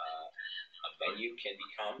a menu can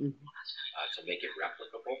become to make it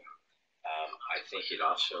replicable. I think it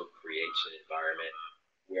also creates an environment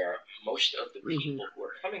where most of the people who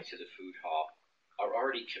are coming to the food hall are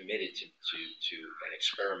already committed to an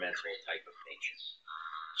experimental type of nature.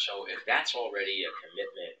 So if that's already a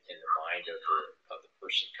commitment in the mind of the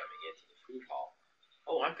person coming into the food hall,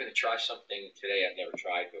 oh, I'm going to try something today I've never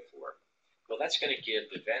tried before. Well, that's going to give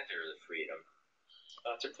the vendor the freedom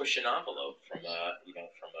to push an envelope from a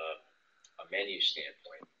menu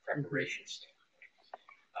standpoint, preparation standpoint.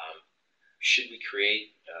 Should we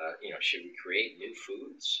create new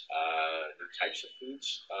foods, new types of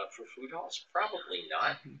foods for food halls? Probably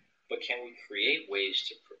not. But can we create ways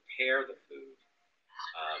to prepare the food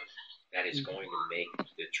that is going to make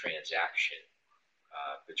the transaction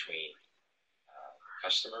between the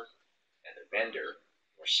customer and the vendor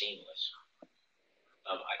more seamless?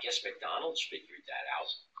 I guess McDonald's figured that out,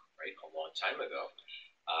 right, a long time ago.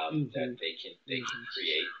 That they can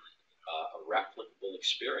create a replicable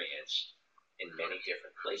experience in many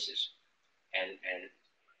different places, and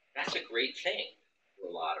that's a great thing for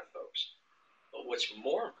a lot of folks. But what's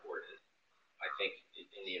more important, I think,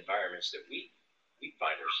 in the environments that we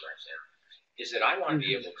find ourselves in, is that I want to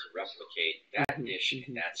be able to replicate that dish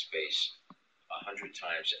in that space 100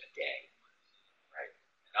 times a day, right?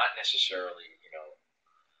 Not necessarily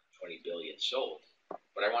 20 billion sold,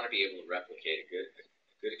 but I want to be able to replicate a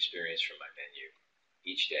good experience from my menu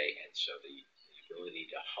each day, and so the ability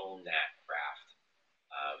to hone that craft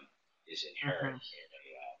is inherent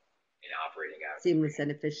in operating out seamless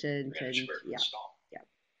and efficient and stall.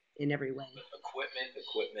 In every way. Equipment.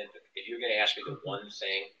 If you're going to ask me the one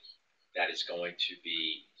thing that is going to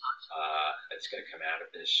be that's going to come out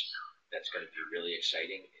of this, that's going to be really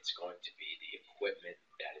exciting, it's going to be the equipment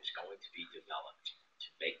that is going to be developed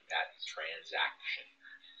to make that transaction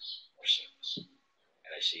more seamless.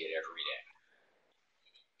 And I see it every day.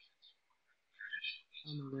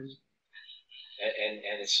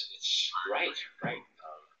 And it's right.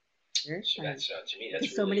 So that's to me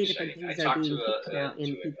that's so really many exciting. different things I talked are to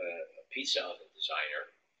being a pizza oven designer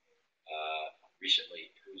recently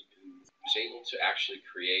who was able to actually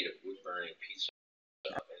create a wood burning pizza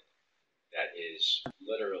oven that is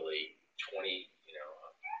literally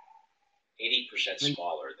 80%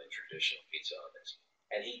 smaller than traditional pizza ovens.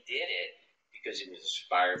 And he did it because he was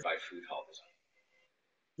inspired by food hall design.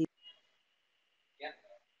 Yeah.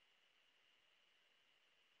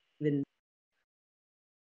 Even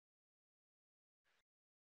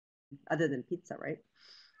other than pizza, right?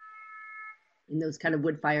 In those kind of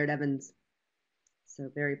wood-fired ovens. So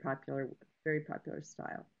very popular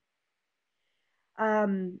style.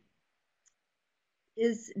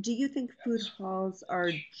 Do you think food halls are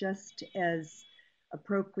just as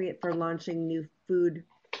appropriate for launching new food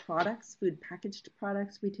products, food packaged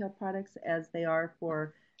products, retail products, as they are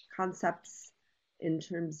for concepts in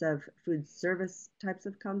terms of food service types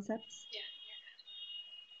of concepts?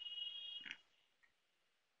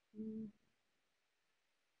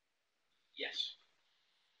 Yes.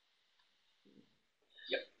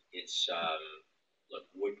 Yep. It's look,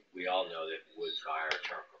 wood. We all know that wood fire,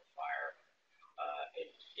 charcoal fire,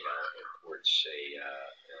 imports a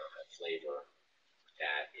flavor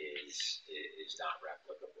that is not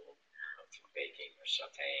replicable through baking or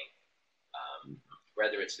sautéing.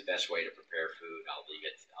 Whether it's the best way to prepare food, I'll leave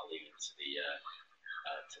it to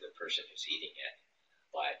the person who's eating it.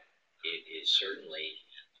 But it is certainly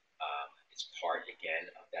it's part again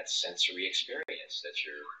of that sensory experience that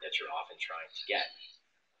you're often trying to get.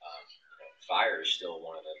 Fire is still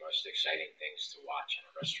one of the most exciting things to watch in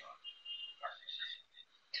a restaurant.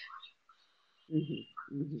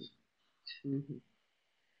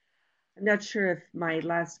 I'm not sure if my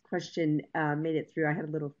last question made it through. I had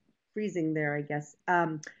a little freezing there, I guess.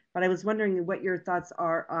 But I was wondering what your thoughts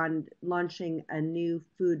are on launching a new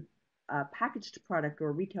food packaged product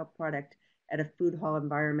or retail product at a food hall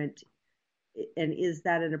environment. And is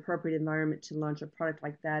that an appropriate environment to launch a product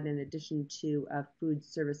like that in addition to a food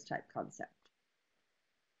service type concept?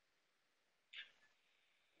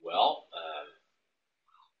 Well,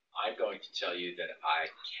 I'm going to tell you that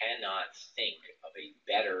I cannot think of a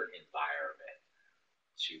better environment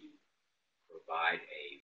to provide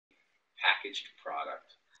a packaged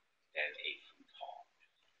product than a food hall.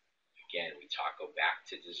 Again, go back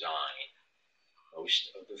to design.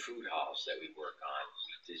 Most of the food halls that we work on,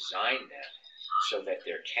 we design them so that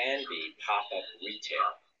there can be pop-up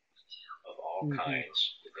retail of all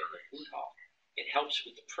kinds within the food hall. It helps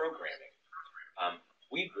with the programming.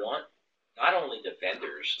 We want not only the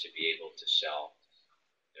vendors to be able to sell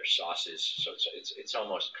their sauces, so it's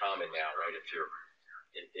almost common now, right?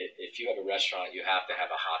 If you have a restaurant, you have to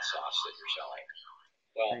have a hot sauce that you're selling.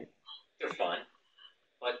 Well, they're fun,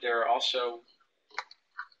 but there are also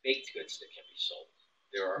baked goods that can be sold.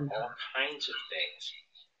 There are all kinds of things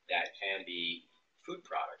that can be food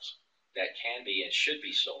products that can be and should be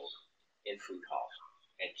sold in food halls.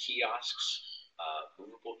 And kiosks,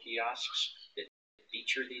 movable kiosks that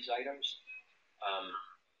feature these items.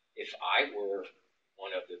 If I were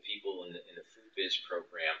one of the people in the FOODBIZ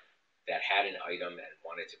program that had an item and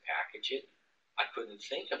wanted to package it, I couldn't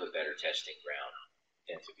think of a better testing ground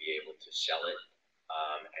than to be able to sell it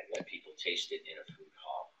and let people taste it in a food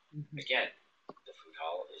hall. Again, the food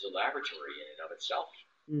hall is a laboratory in and of itself.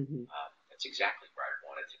 That's exactly where I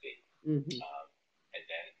want it to be. And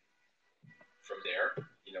then from there,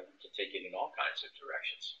 we can take it in all kinds of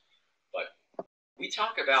directions. But we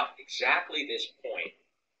talk about exactly this point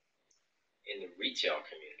in the retail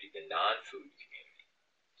community, the non-food community,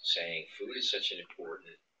 saying food is such an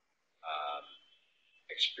important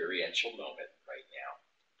experiential moment right now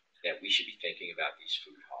that we should be thinking about these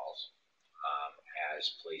food halls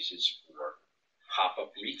as places for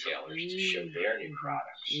pop-up retailers to show their new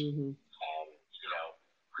products.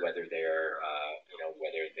 Whether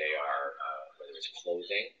it's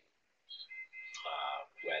clothing,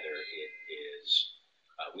 whether it is.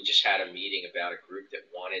 We just had a meeting about a group that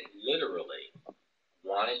wanted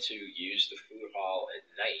to use the food hall at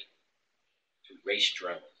night to race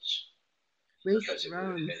drones. Because it would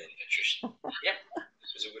have been an interesting,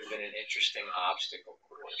 because it would have been an interesting obstacle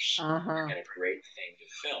course and a great thing to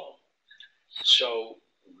film. So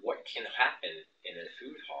what can happen in a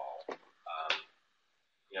food hall?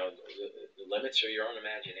 The limits are your own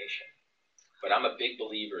imagination. But I'm a big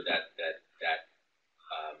believer that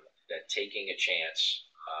taking a chance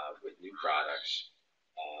with new products,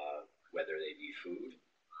 whether they be food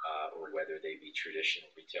or whether they be traditional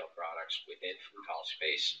retail products within food hall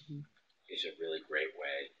space, is a really great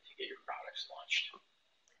way to get your products launched.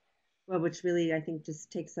 Well, which really, I think,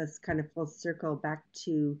 just takes us kind of full circle back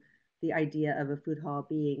to the idea of a food hall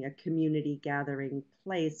being a community gathering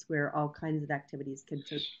place where all kinds of activities can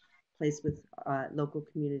take place with local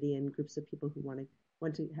community and groups of people who want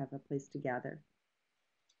to have a place to gather.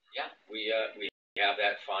 Yeah, we have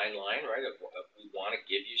that fine line, right? We want to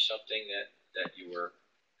give you something that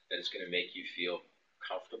that is going to make you feel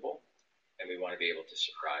comfortable, and we want to be able to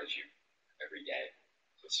surprise you every day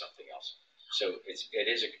with something else. So it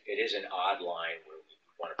is an odd line where we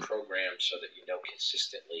want to program so that you know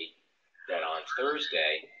consistently that on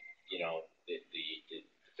Thursday, you know, the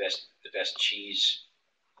best cheese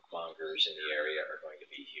mongers in the area are going to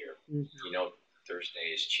be here. Mm-hmm. You know,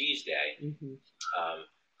 Thursday is cheese day. Mm-hmm.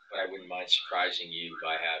 But I wouldn't mind surprising you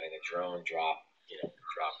by having a drone drop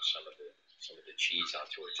some of the cheese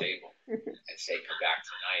onto a table and say, come back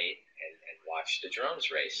tonight and watch the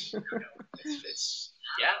drones race. You know, it's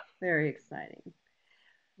yeah. Very exciting.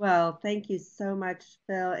 Well, thank you so much,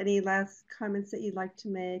 Phil. Any last comments that you'd like to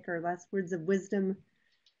make, or last words of wisdom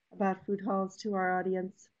about food halls to our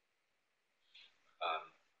audience?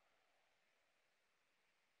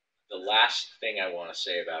 The last thing I want to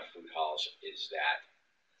say about food halls is that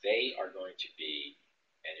they are going to be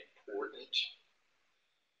an important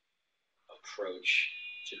approach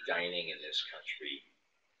to dining in this country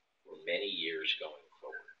for many years going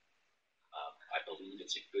forward. I believe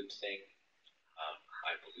it's a good thing.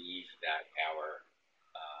 I believe that our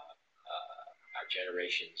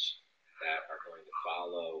generations that are going to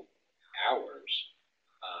follow ours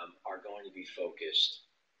are going to be focused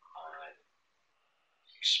on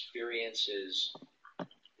experiences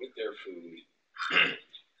with their food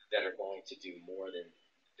that are going to do more than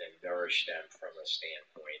nourish them from a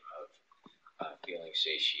standpoint of feeling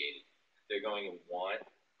satiated. They're going to want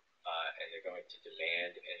and they're going to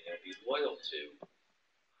demand and they'll be loyal to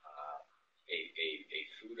a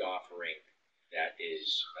food offering that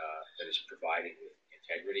is provided with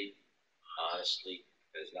integrity, honestly,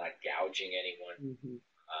 that is not gouging anyone, Mm-hmm.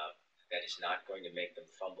 that is not going to make them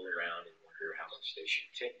fumble around and wonder how much they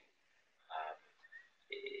should tip.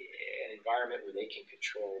 An environment where they can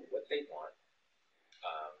control what they want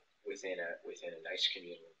within a nice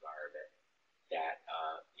communal environment that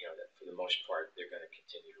that for the most part they're going to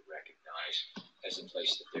continue to recognize as a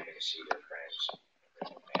place that they're going to see their friends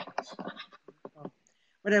and their families.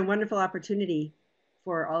 What a wonderful opportunity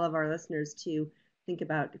for all of our listeners to think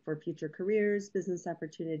about for future careers, business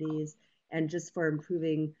opportunities, and just for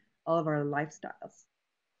improving all of our lifestyles.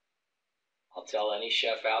 I'll tell any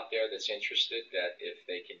chef out there that's interested that if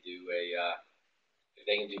they can do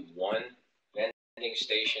one vending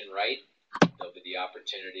station right, there'll be the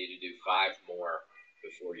opportunity to do 5 more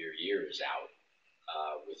before your year is out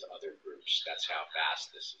with other groups. That's how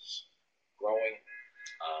fast this is growing,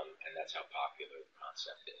 and that's how popular the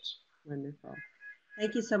concept is. Wonderful.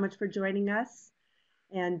 Thank you so much for joining us.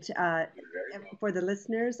 And for the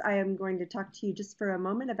listeners, I am going to talk to you just for a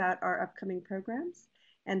moment about our upcoming programs.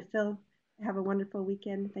 And Phil, have a wonderful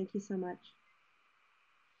weekend. Thank you so much.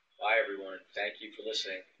 Bye, everyone. Thank you for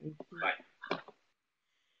listening. Bye.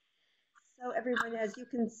 So everyone, as you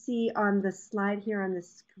can see on the slide here on the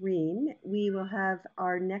screen, we will have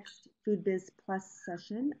our next FOODBIZ Plus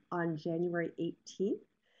session on January 18th.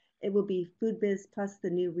 It will be FOODBIZ Plus, the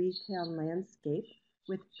new retail landscape,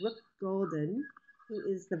 with Brooke Golden, who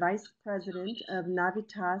is the Vice President of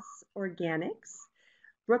Navitas Organics.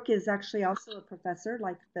 Brooke is actually also a professor,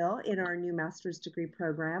 like Phil, in our new master's degree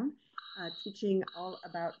program, teaching all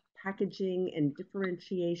about packaging and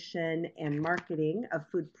differentiation and marketing of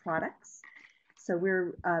food products. So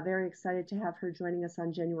we're very excited to have her joining us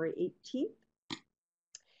on January 18th.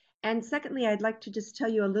 And secondly, I'd like to just tell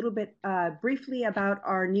you a little bit briefly about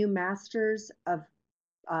our new Masters of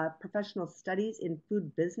Professional Studies in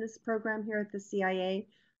Food Business program here at the CIA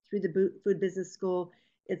through the Food Business School.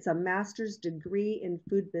 It's a master's degree in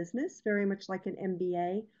food business, very much like an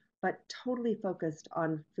MBA, but totally focused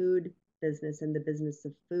on food business and the business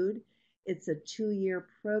of food. It's a 2-year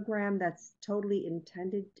program that's totally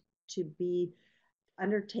intended to be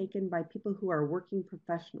undertaken by people who are working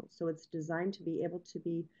professionals. So it's designed to be able to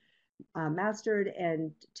be mastered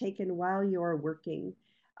and taken while you're working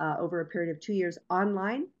over a period of 2 years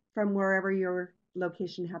online from wherever your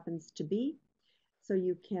location happens to be. So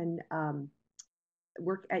you can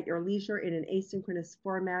work at your leisure in an asynchronous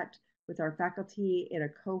format with our faculty in a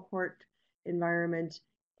cohort environment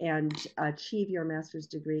and achieve your master's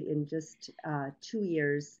degree in just 2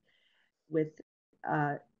 years with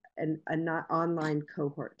an online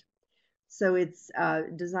cohort. So it's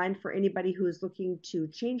designed for anybody who is looking to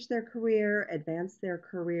change their career, advance their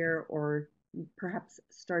career, or perhaps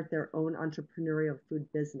start their own entrepreneurial food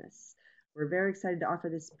business. We're very excited to offer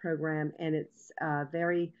this program, and it's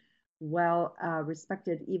very well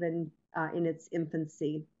respected even in its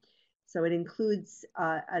infancy. So it includes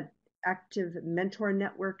an active mentor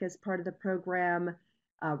network as part of the program,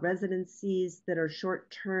 residencies that are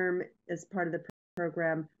short-term as part of the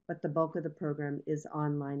program, but the bulk of the program is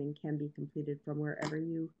online and can be completed from wherever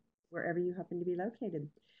you happen to be located.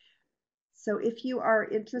 So if you are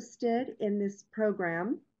interested in this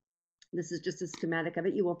program, this is just a schematic of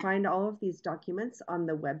it. You will find all of these documents on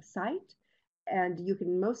the website, and you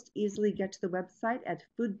can most easily get to the website at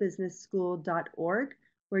foodbusinessschool.org,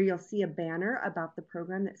 where you'll see a banner about the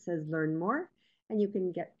program that says Learn More, and you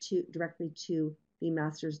can get directly to the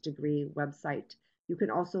master's degree website. You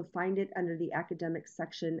can also find it under the academic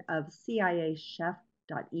section of ciachef.edu,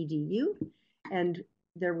 and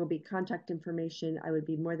there will be contact information. I would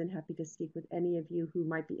be more than happy to speak with any of you who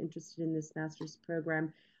might be interested in this master's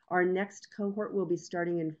program. Our next cohort will be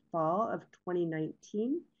starting in fall of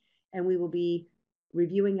 2019, and we will be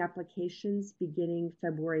reviewing applications beginning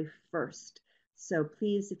February 1st. So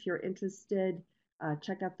please, if you're interested,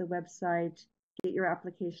 check out the website, get your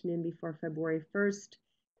application in before February 1st,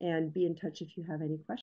 and be in touch if you have any questions.